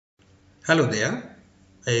Hello there.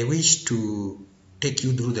 I wish to take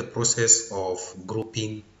you through the process of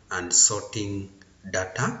grouping and sorting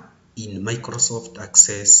data in Microsoft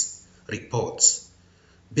Access reports.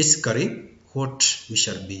 Basically, what we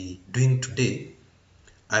shall be doing today,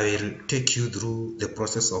 I will take you through the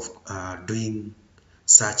process of doing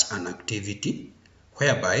such an activity,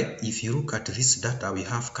 whereby if you look at this data, we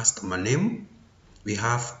have customer name, we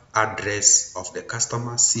have address of the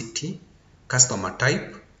customer, city, customer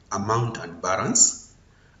type, amount and balance.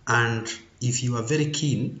 And if you are very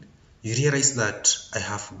keen, you realize that I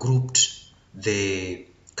have grouped the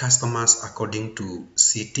customers according to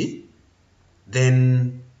city.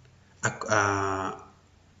 Then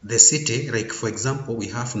the city, like for example, we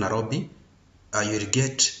have Nairobi. You will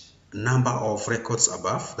get number of records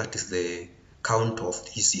above, that is the count of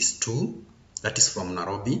this is 2, that is from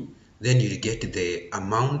Nairobi. Then you will get the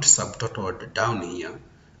amount subtotaled down here,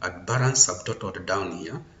 and balance subtotaled down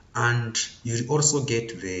here, and you will also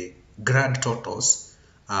get the grad totals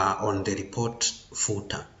on the report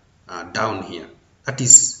footer down here. That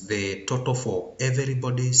is the total for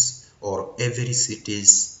everybody's or every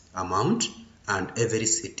city's amount and every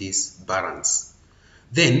city's balance.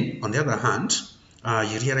 Then, on the other hand,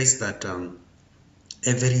 you realize that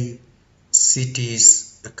every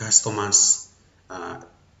city's customers,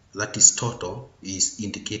 that is total, is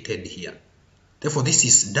indicated here. Therefore, this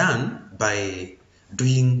is done by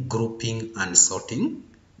doing grouping and sorting,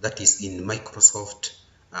 that is in Microsoft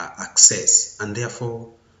Access. And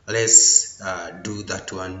therefore, let's do that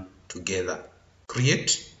one together.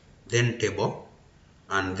 Create, then table,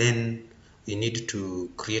 and then we need to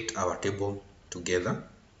create our table together.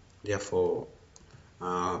 Therefore,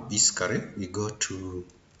 basically we go to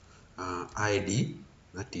ID,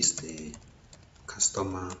 that is the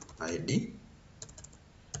customer ID.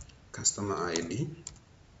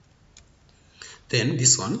 Then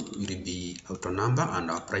this one will be auto number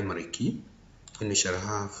and our primary key. Then we shall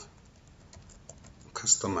have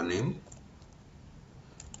customer name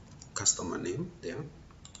there.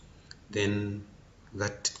 Then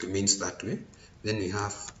that remains that way. Then we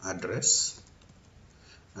have address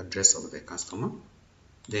of the customer.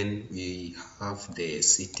 Then we have the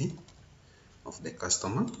city of the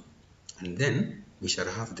customer, and then we shall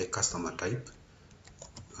have the customer type,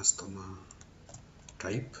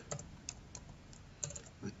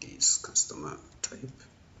 that is customer type.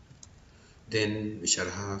 Then we shall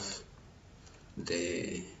have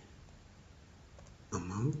the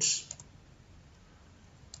amount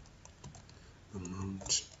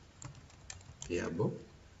payable.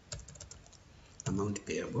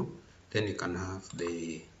 Then you can have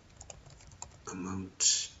the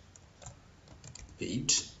amount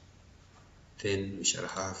paid. Then we shall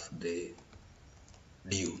have the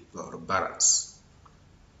due or balance.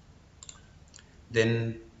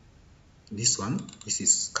 Then this one, this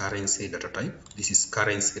is currency data type. This is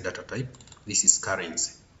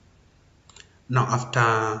currency. Now,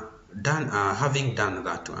 after having done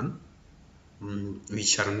that one, we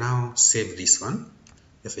shall now save this one.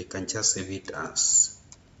 If I can just save it as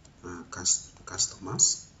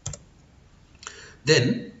customers.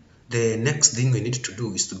 Then the next thing we need to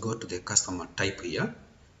do is to go to the customer type here.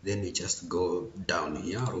 Then we just go down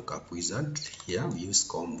here, lookup wizard. Here we use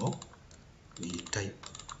combo. We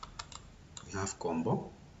have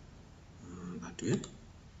combo that way.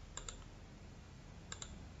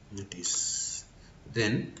 It is.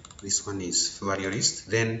 Then this one is value list.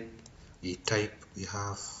 Then we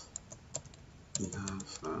have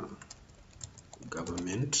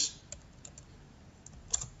government,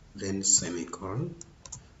 then semicolon,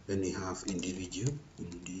 then we have individual,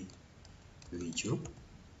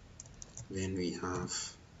 then we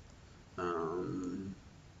have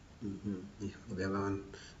the other one.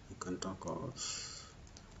 You can talk of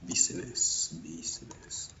business,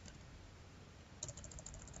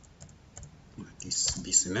 that is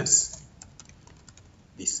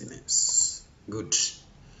business. Good.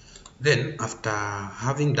 Then after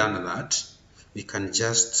having done that, we can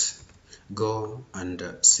just go and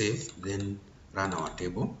save, then run our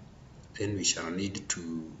table. Then we shall need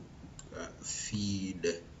to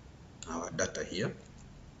feed our data here.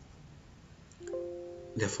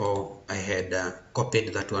 Therefore, I had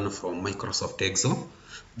copied that one from Microsoft Excel.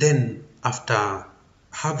 Then after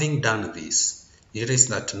having done this, you realize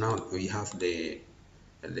that now we have that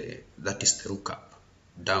is the lookup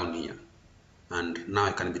down here. And now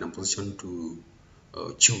I can be in a position to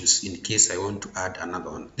choose in case I want to add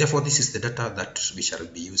another one. Therefore, this is the data that we shall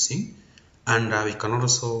be using, and we can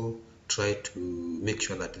also try to make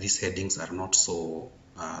sure that these headings are not so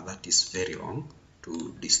that is very long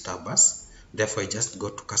to disturb us. Therefore, I just go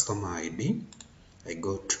to customer ID, I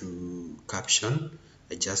go to caption,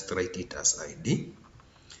 I just write it as ID.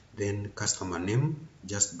 Then customer name,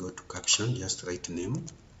 just go to caption, just write name.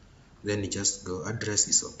 Then you just go address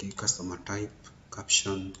is okay, customer type,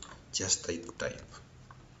 caption, just type.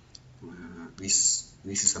 This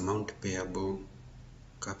is amount payable,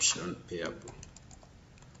 caption payable.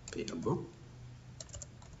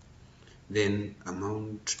 Then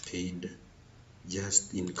amount paid,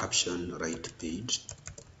 just in caption write paid.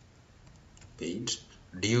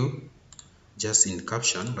 Due, just in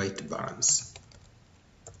caption write balance.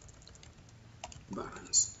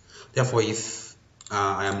 Therefore, if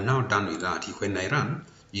I am now done with that, when I run,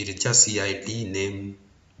 you will just see ID, name,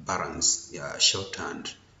 balance,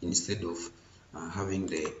 shorthand instead of having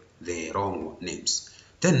the wrong names.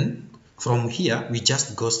 Then from here, we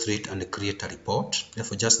just go straight and create a report.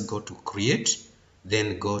 Therefore, just go to create,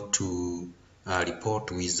 then go to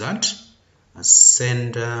report wizard,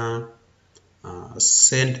 send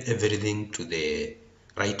everything to the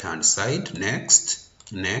right hand side. Next.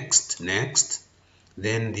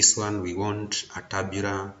 Then this one we want a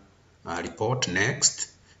tabular report. Next,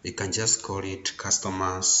 we can just call it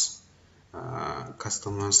customers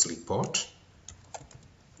report.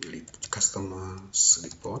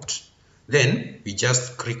 Then we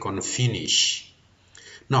just click on finish.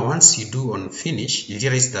 Now once you do on finish, you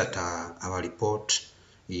realize that our report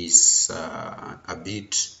is a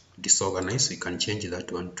bit disorganized. We can change that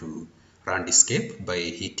one to landscape by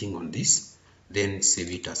hitting on this, then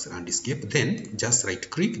save it as landscape. Then just right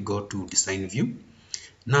click, go to design view.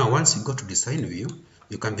 Now once you go to design view,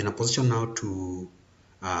 you can be in a position now to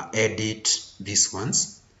edit these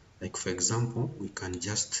ones. Like for example, we can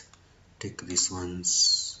just take these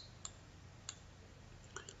ones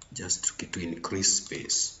just to increase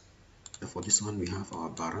space. For this one we have our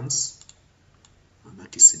balance, and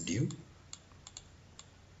that is due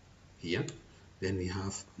here. Then we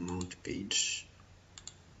have amount paid.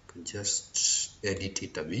 Can just edit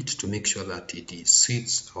it a bit to make sure that it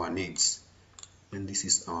suits our needs. And this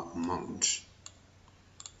is our amount.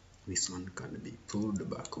 This one can be pulled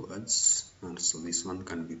backwards, and so this one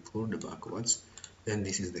can be pulled backwards. Then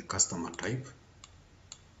this is the customer type.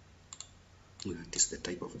 That is the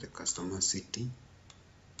type of the customer, city.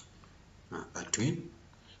 That way.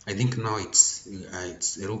 I think now it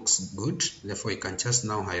looks good. Therefore, you can just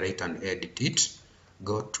now highlight and edit it.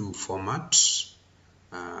 Go to format.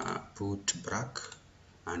 Put black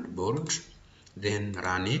and bold, then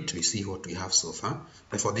run it. We see what we have so far.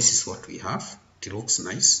 Therefore, this is what we have. It looks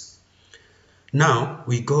nice. Now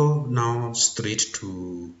we go straight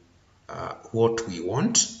to what we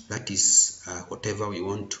want. That is whatever we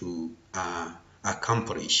want to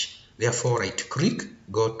accomplish. Therefore, right click,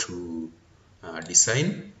 go to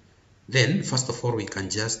design. Then first of all, we can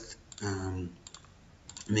just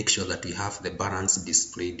make sure that we have the balance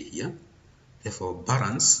displayed here. Therefore,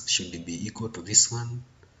 balance should be equal to this one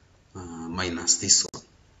minus this one.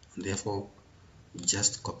 And therefore,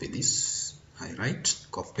 just copy this, highlight,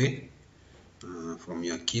 copy from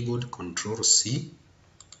your keyboard, Control C.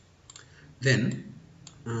 Then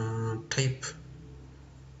type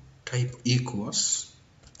equals.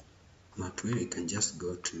 That way, we can just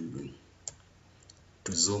go to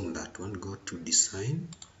zoom that one. Go to design,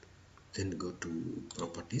 then go to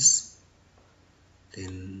properties.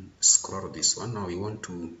 Then scroll this one. Now we want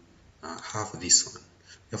to have this one.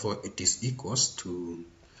 Therefore, it is equals to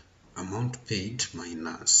amount paid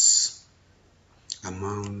minus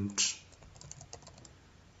amount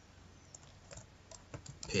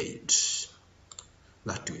paid.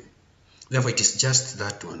 That way. Therefore, it is just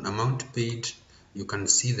that one. Amount paid. You can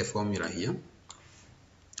see the formula here.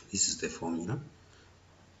 This is the formula.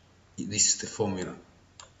 This is the formula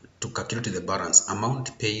to calculate the balance,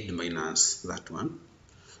 amount paid minus that one.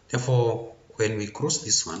 Therefore, when we cross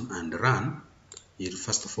this one and run, you'll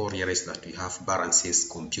first of all realize that we have balances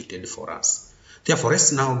computed for us. Therefore,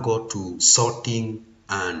 let's now go to sorting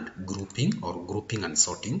and grouping, or grouping and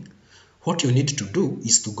sorting. What you need to do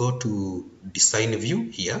is to go to design view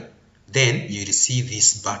here. Then you will see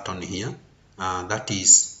this button here. That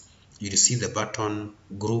is, you will see the button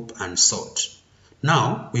group and sort.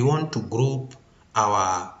 Now we want to group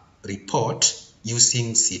our report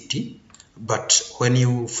using city, but when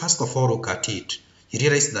you first of all look at it, you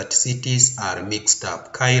realize that cities are mixed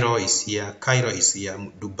up. Cairo is here,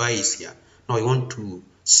 Dubai is here. Now we want to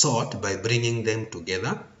sort by bringing them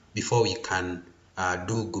together before we can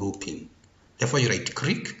do grouping. Therefore, you right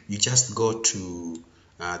click, you just go to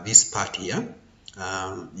this part here.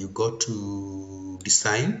 You go to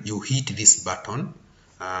design, you hit this button,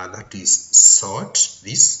 that is sort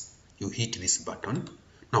this. You hit this button.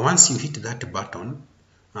 Now once you hit that button,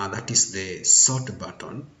 that is the sort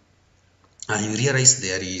button, you realize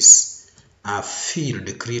there is a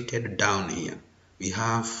field created down here. We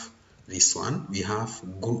have this one, we have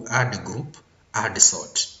add group, add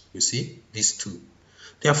sort. You see these two.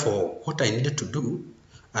 Therefore, what I need to do,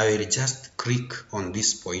 I will just click on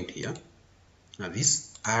this point here,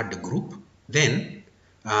 this add group. Then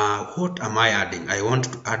what am I adding? I want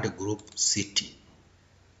to add a group city.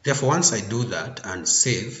 Therefore, once I do that and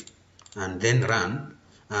save and then run,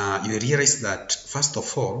 you realize that first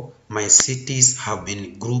of all, my cities have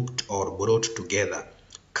been grouped or brought together.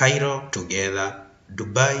 Cairo together,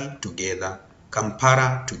 Dubai together,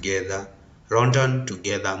 Kampala together, London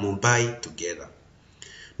together, Mumbai together.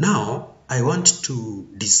 Now, I want to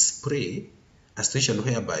display a situation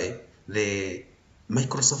whereby the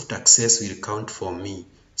Microsoft Access will count for me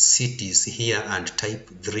cities here and type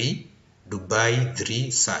 3, Dubai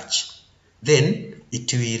 3 search. Then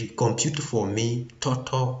it will compute for me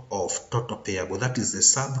total of total payable. That is the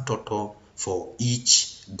subtotal for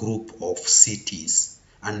each group of cities.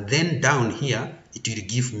 And then down here, it will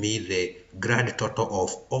give me the grand total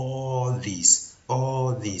of all these,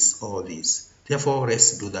 all these, all these. Therefore,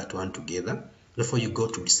 let's do that one together. Therefore, you go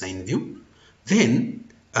to design view. Then,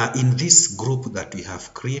 in this group that we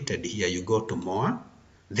have created here, you go to more.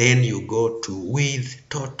 Then you go to with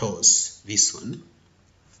totals, this one.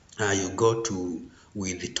 You go to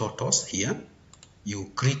with the totals here.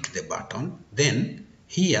 You click the button. Then,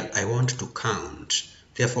 here I want to count.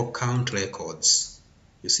 Therefore, count records.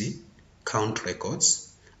 You see, count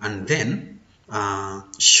records. And then,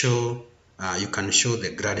 show. You can show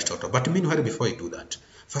the grand total. But meanwhile, before you do that,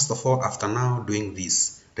 first of all, after now doing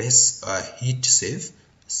this, let's hit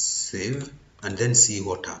save, and then see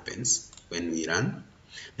what happens when we run.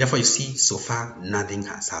 Therefore, you see, so far, nothing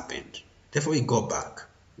has happened. Therefore, we go back,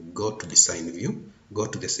 go to design view, go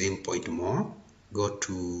to the same point more, go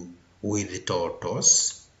to with the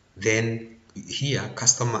totals, then here,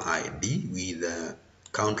 customer ID with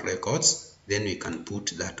count records, then we can put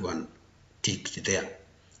that one ticked there.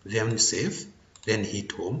 Then save, then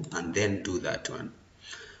hit home, and then do that one.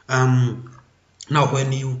 Now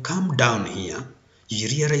when you come down here, you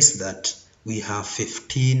realize that we have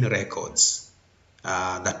 15 records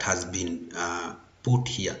that has been put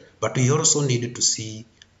here, but we also need to see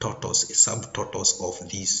totals, subtotals of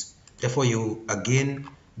these. Therefore, you again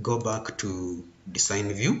go back to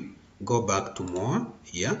design view, go back to more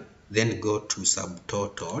here, then go to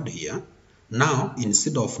subtotal here. Now,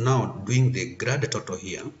 instead of now doing the grand total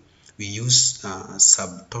here, we use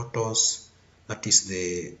subtotals. That is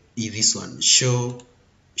this one, show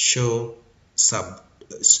subtotal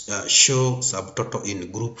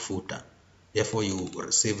in group footer. Therefore, you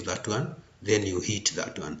save that one. Then you hit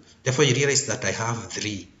that one. Therefore, you realize that I have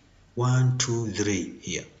 3. 1, 2, 3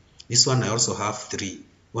 here. This one I also have 3.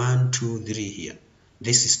 1, 2, 3 here.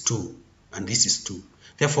 This is 2, and this is 2.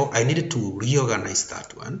 Therefore, I needed to reorganize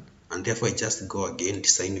that one. And therefore, I just go again,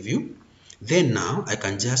 design view. Then now, I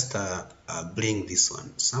can just bring this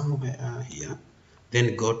one somewhere here.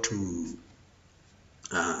 Then go to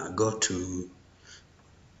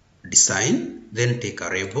design. Then take a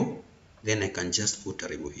label. Then I can just put a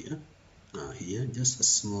label here. Here, just a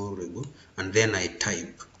small label. And then I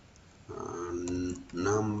type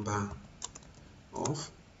number of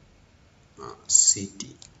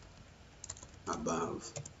city above.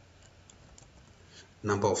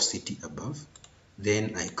 Number of city above.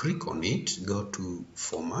 Then I click on it, go to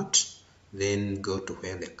format, then go to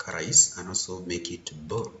where the color is and also make it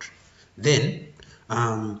bold. Then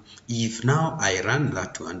if now I run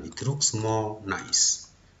that one, it looks more nice.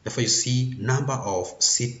 Therefore, you see number of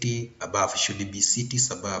city above should be cities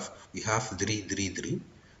above. We have 3, 3, 3.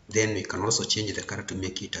 Then we can also change the color to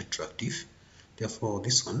make it attractive. Therefore,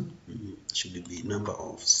 this one should be number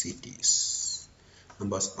of cities.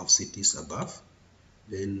 Numbers of cities above.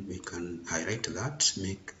 Then we can highlight that,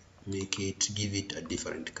 make it, give it a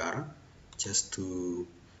different color, just to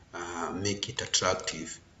make it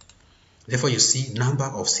attractive. Therefore, you see number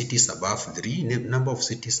of cities above 3, number of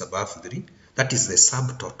cities above 3. That is the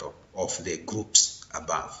subtotal of the groups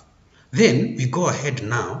above. Then we go ahead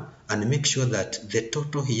now and make sure that the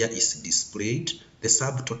total here is displayed, the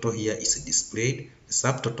subtotal here is displayed, the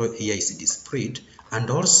subtotal here is displayed, and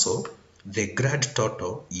also the grand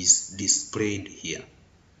total is displayed here.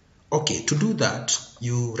 Okay, to do that,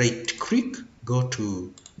 you right click, go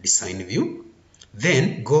to design view,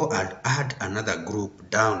 then go and add another group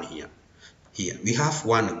down here. Here we have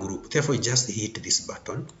one group, therefore you just hit this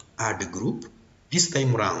button, add group. This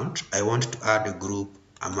time round, I want to add a group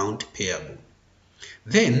amount payable.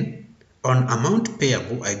 Then on amount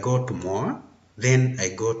payable, I go to more, then I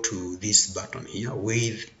go to this button here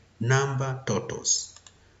with number totals.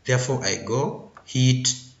 Therefore I go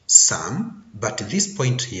hit sum, but this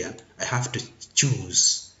point here I have to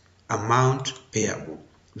choose amount payable.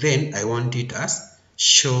 Then I want it as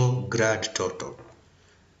show grad total.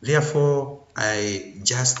 Therefore I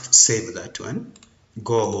just save that one,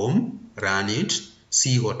 go home, run it,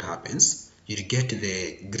 see what happens. You get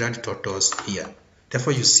the grad totals here.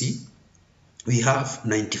 Therefore you see we have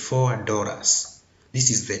 $94. This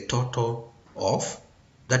is the total of,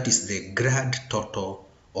 that is the grad total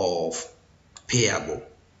of payable.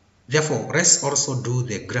 Therefore let's also do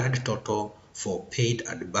the grad total for paid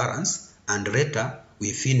advance, and later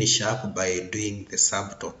we finish up by doing the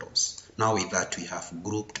subtotals. Now with that we have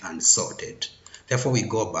grouped and sorted. Therefore we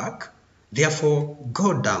go back. Therefore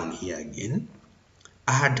go down here again,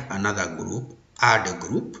 add another group, add a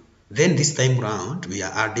group. Then this time round we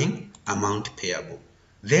are adding amount payable.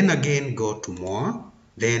 Then again go to more,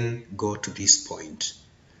 then go to this point,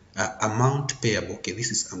 amount payable. Okay,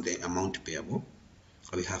 this is the amount payable.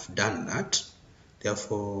 We have done that.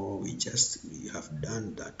 Therefore we have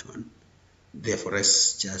done that one. Therefore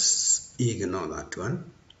let's just ignore that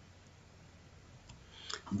one.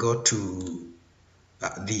 Go to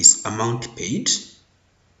this amount paid.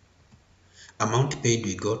 Amount paid,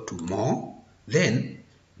 we go to more. Then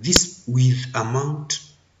this with amount,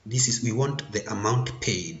 this is, we want the amount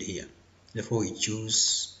paid here. Therefore we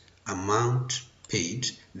choose amount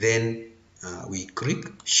paid. Then we click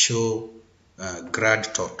show grad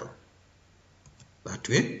total. That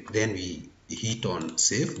way, then we hit on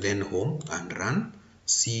save, then home and run.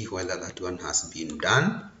 See whether that one has been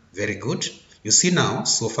done. Very good. You see now,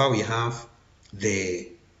 so far we have the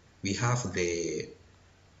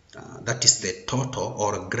that is the total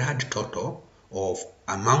or grad total of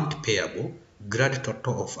amount payable, grad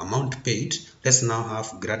total of amount paid. Let's now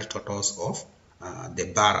have grad totals of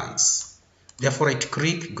the balance. Therefore right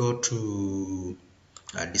click, go to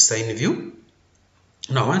design view.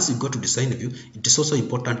 Now once you go to design view, it is also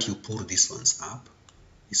important you pull these ones up,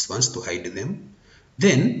 these ones, to hide them.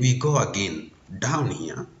 Then we go again down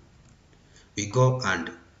here, we go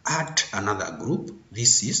and add another group.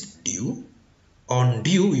 This is due. On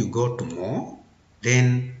due you go to more,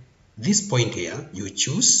 then this point here you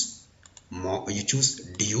choose more, you choose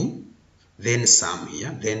due, then sum here,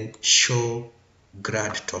 then show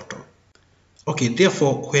grad total. Okay,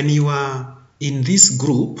 therefore when you are in this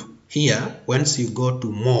group here, once you go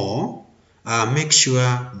to more, make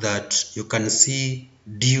sure that you can see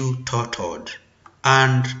due totaled,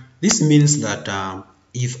 and this means that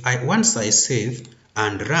once I save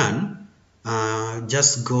and run,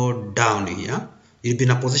 just go down here, you'll be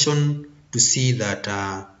in a position to see that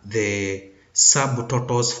the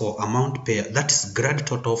subtotals for amount paid, that is grad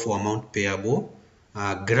total for amount payable,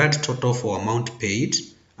 grad total for amount paid,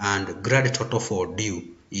 and grad total for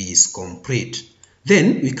due is complete.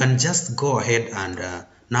 Then we can just go ahead and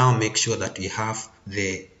now make sure that we have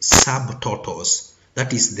the subtotals,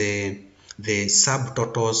 that is the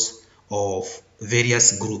subtotals of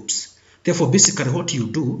various groups. Therefore basically what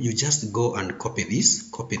you do, you just go and copy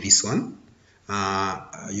this one.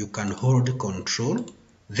 You can hold control,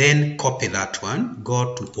 then copy that one,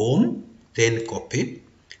 go to home, then copy,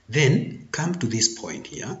 then come to this point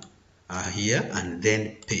here, and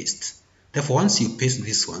then paste. Therefore once you paste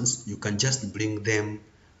these ones, you can just bring them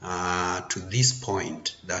to this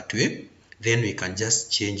point that way. Then we can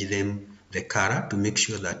just change them the color to make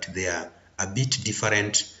sure that they are a bit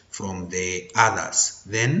different from the others.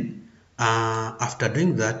 Then after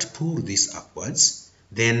doing that, pull this upwards.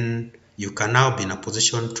 Then you can now be in a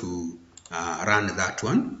position to run that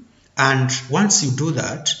one. And once you do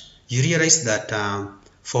that, you realize that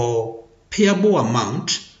for payable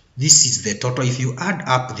amount, this is the total. If you add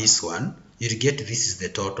up this one, you'll get this is the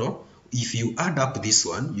total. If you add up this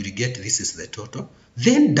one, you'll get this is the total.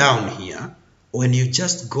 Then down here, when you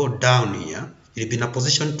just go down here, you'll be in a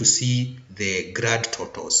position to see the grad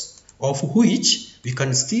totals, of which we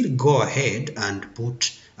can still go ahead and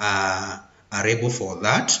put a label for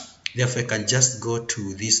that. Therefore I can just go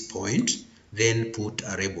to this point, then put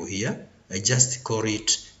a label here. I just call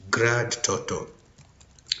it grad total.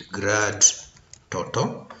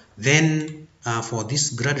 Then for this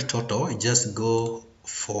grad total, I just go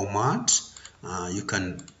format. You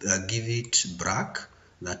can give it black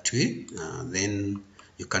that way. Then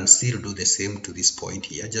you can still do the same to this point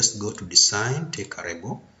here. Just go to design, take a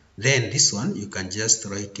label. Then this one you can just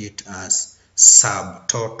write it as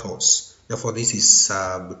subtotals. Therefore this is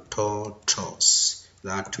subtotals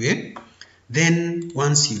that way. Then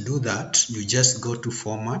once you do that, you just go to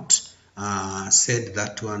format, set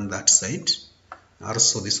that one that side,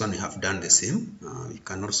 Also this one we have done the same. We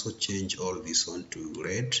can also change all this one to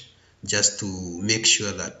red just to make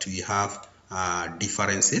sure that we have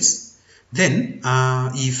differences. Then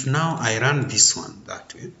if now I run this one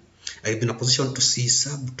that way, I'll be in a position to see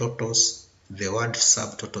subtotals, the word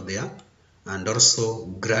subtotal there, and also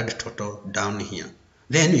grad total down here.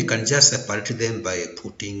 Then we can just separate them by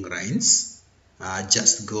putting lines.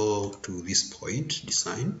 Just go to this point,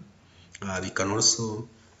 design. We can also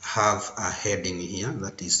have a heading here,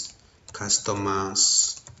 that is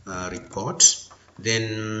customers report.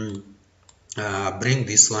 Then bring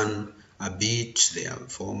this one a bit there,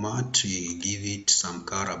 format, we give it some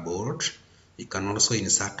color board. We can also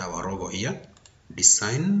insert our logo here,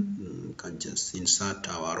 design, we can just insert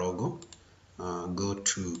our logo, go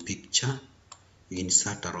to picture,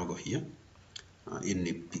 insert a logo here in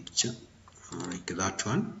the picture, like that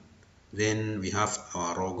one. Then we have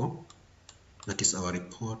our logo, that is our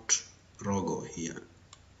report logo here.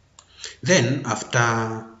 Then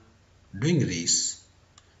after doing this,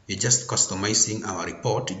 we're just customizing our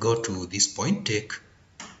report. Go to this point, take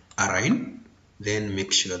a line, then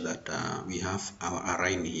make sure that we have our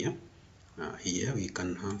line here. Here we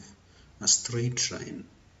can have a straight line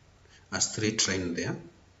there.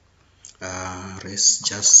 Let's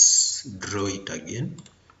just draw it again,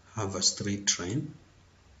 have a straight line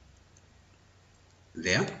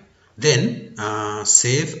there. Then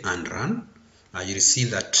save and run. You'll see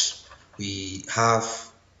that we have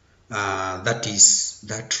that is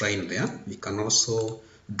that line there. We can also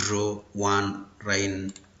draw one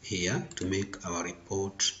line here to make our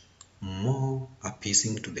report more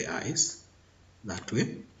appeasing to the eyes, that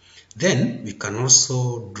way. Then we can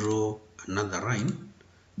also draw another line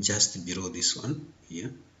just below this one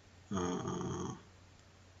here,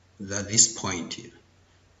 this point here.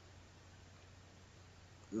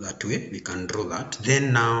 That way we can draw that.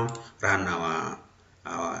 Then now run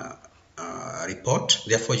our report.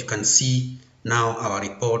 Therefore you can see now our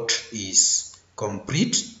report is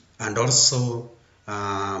complete. And also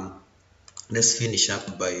let's finish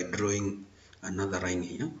up by drawing another line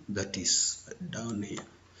here, that is down here.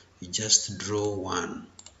 We just draw one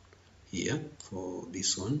here for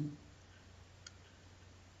this one,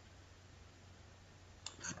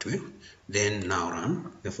 that way. Then now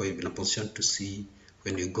run. Therefore you'll be in a position to see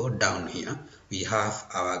when you go down here, we have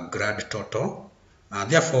our grad total.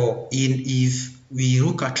 Therefore, if we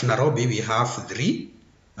look at Nairobi, we have 3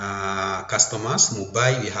 customers.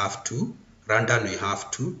 Mumbai, we have 2. London, we have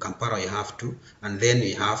 2. Kampala, we have 2. And then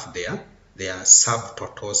we have their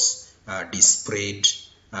subtotals displayed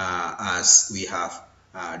as we have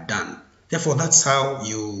done. Therefore, that's how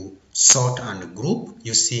you sort and group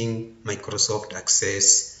using Microsoft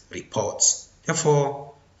Access reports.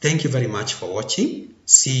 Therefore, thank you very much for watching.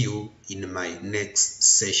 See you in my next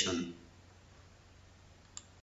session.